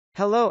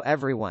Hello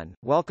everyone,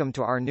 welcome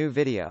to our new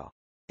video.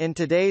 In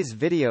today's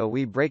video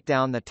we break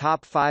down the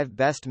top 5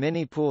 best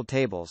mini pool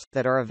tables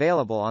that are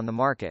available on the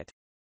market.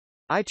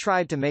 I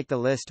tried to make the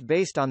list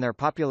based on their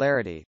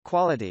popularity,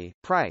 quality,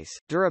 price,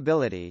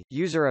 durability,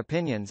 user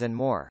opinions and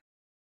more.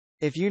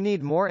 If you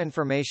need more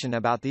information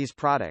about these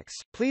products,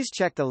 please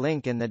check the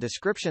link in the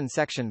description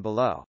section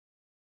below.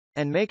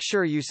 And make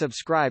sure you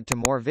subscribe to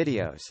more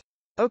videos.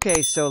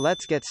 Okay, so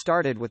let's get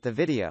started with the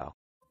video.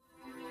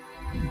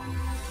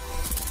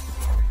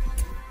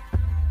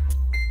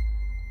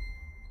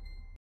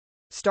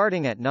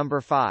 Starting at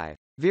number 5.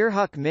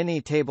 Virhuck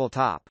Mini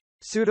Tabletop.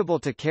 Suitable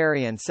to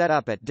carry and set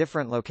up at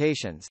different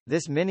locations,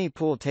 this mini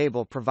pool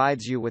table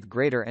provides you with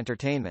greater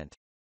entertainment.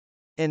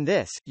 In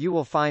this, you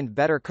will find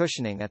better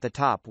cushioning at the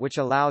top which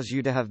allows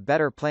you to have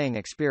better playing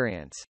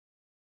experience.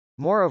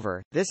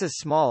 Moreover, this is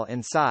small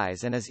in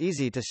size and is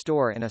easy to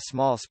store in a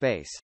small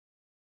space.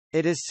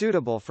 It is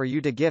suitable for you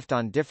to gift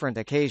on different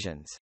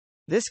occasions.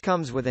 This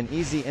comes with an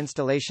easy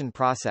installation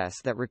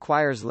process that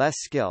requires less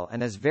skill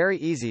and is very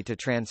easy to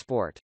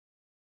transport.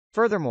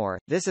 Furthermore,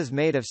 this is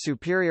made of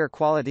superior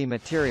quality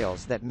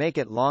materials that make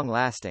it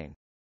long-lasting.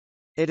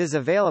 It is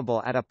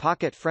available at a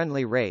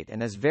pocket-friendly rate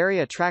and is very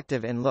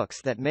attractive in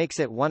looks that makes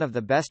it one of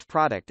the best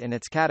product in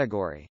its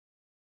category.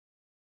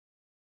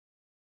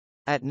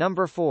 At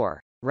number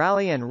 4.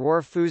 Rally and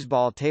Roar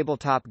Foosball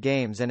Tabletop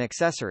Games and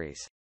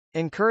Accessories.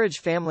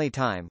 Encourage family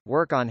time,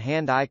 work on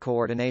hand-eye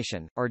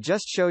coordination, or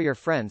just show your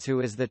friends who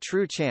is the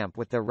true champ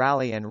with the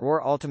Rally and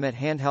Roar Ultimate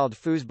Handheld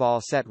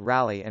Foosball Set.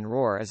 Rally and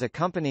Roar is a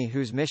company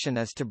whose mission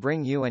is to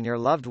bring you and your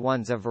loved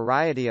ones a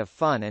variety of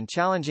fun and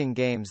challenging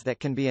games that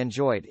can be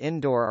enjoyed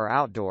indoor or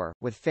outdoor,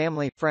 with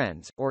family,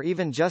 friends, or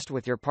even just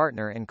with your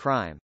partner in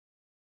crime.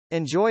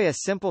 Enjoy a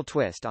simple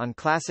twist on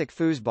classic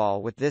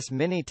foosball with this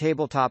mini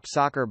tabletop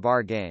soccer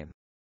bar game.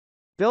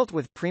 Built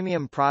with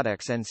premium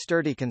products and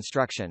sturdy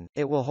construction,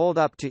 it will hold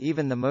up to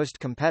even the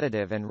most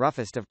competitive and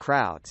roughest of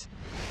crowds.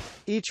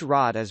 Each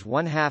rod is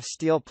 1/2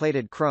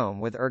 steel-plated chrome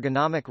with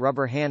ergonomic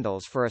rubber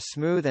handles for a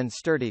smooth and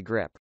sturdy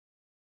grip.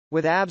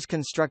 With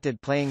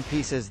ABS-constructed playing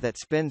pieces that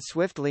spin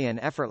swiftly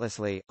and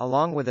effortlessly,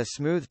 along with a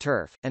smooth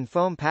turf, and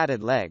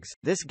foam-padded legs,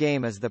 this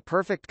game is the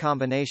perfect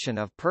combination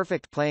of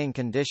perfect playing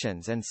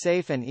conditions and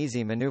safe and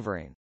easy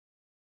maneuvering.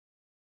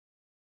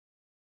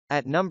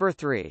 At number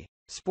 3.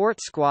 Sport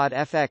Squad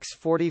FX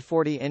 40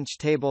 40-inch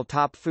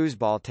Tabletop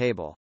Foosball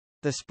Table.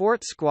 The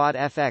Sport Squad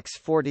FX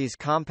 40's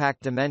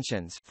compact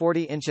dimensions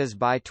 40 inches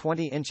by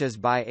 20 inches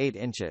by 8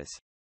 inches.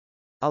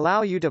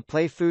 Allow you to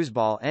play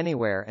foosball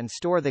anywhere and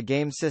store the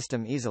game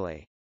system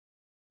easily.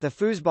 The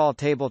foosball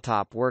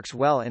tabletop works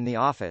well in the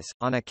office,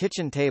 on a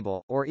kitchen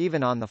table, or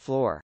even on the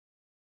floor.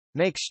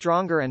 Make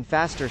stronger and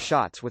faster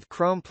shots with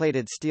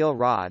chrome-plated steel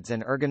rods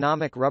and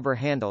ergonomic rubber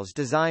handles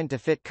designed to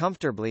fit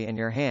comfortably in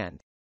your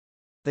hand.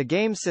 The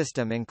game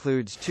system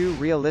includes 2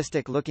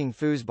 realistic-looking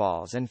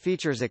foosballs and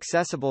features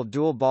accessible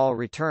dual ball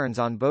returns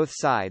on both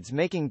sides,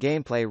 making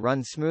gameplay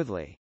run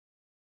smoothly.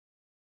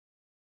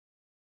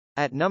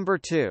 At number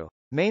 2.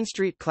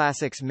 Mainstreet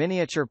Classics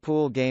Miniature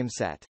Pool Game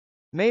Set.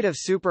 Made of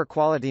super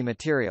quality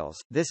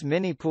materials, this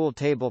mini pool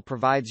table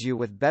provides you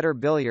with better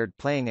billiard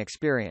playing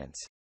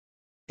experience.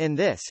 In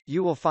this,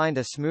 you will find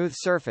a smooth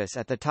surface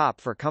at the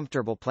top for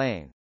comfortable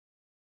playing.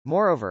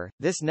 Moreover,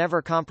 this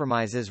never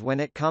compromises when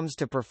it comes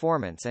to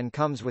performance and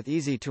comes with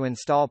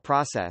easy-to-install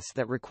process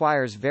that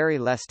requires very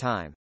less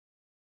time.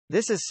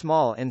 This is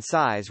small in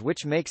size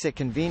which makes it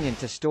convenient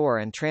to store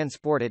and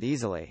transport it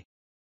easily.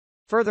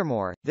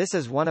 Furthermore, this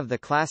is one of the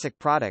classic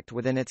product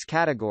within its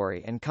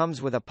category and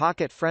comes with a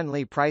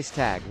pocket-friendly price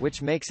tag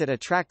which makes it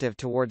attractive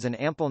towards an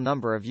ample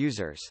number of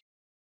users.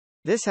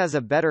 This has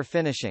a better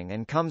finishing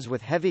and comes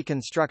with heavy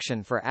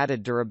construction for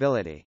added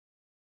durability.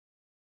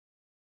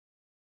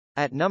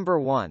 At number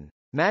 1.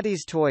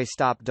 Matty's Toy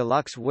Stop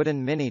Deluxe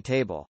Wooden Mini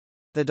Table.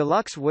 The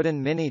Deluxe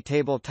Wooden Mini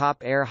Tabletop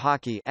Air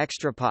Hockey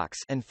Extra Pucks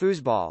and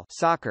Foosball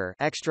Soccer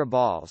Extra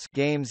Balls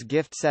Games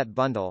Gift Set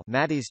Bundle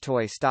Matty's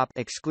Toy Stop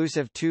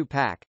Exclusive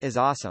 2-pack is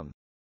awesome.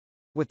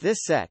 With this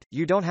set,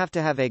 you don't have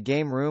to have a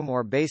game room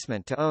or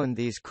basement to own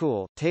these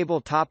cool,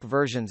 tabletop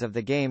versions of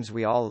the games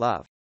we all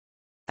love.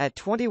 At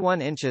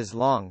 21 inches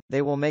long,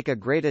 they will make a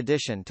great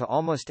addition to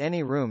almost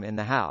any room in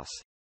the house.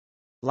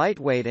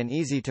 Lightweight and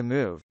easy to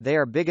move, they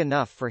are big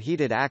enough for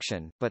heated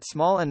action, but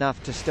small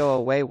enough to stow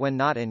away when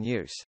not in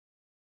use.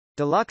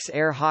 Deluxe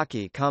Air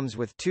Hockey comes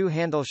with 2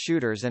 handle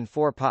shooters and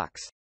 4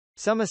 pucks.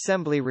 Some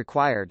assembly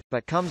required,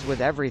 but comes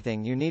with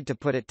everything you need to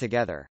put it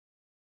together.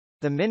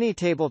 The mini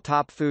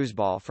tabletop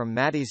foosball from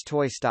Matty's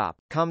Toy Stop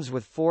comes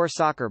with 4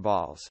 soccer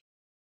balls.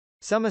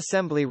 Some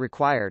assembly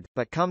required,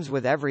 but comes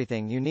with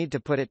everything you need to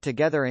put it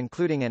together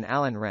including an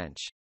Allen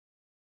wrench.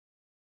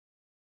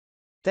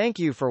 Thank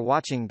you for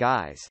watching,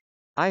 guys.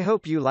 I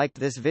hope you liked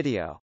this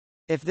video.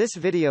 If this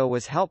video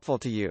was helpful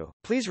to you,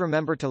 please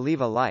remember to leave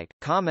a like,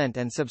 comment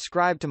and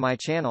subscribe to my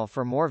channel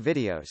for more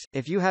videos.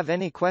 If you have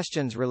any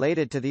questions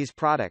related to these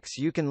products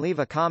you can leave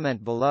a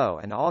comment below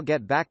and I'll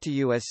get back to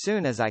you as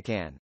soon as I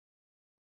can.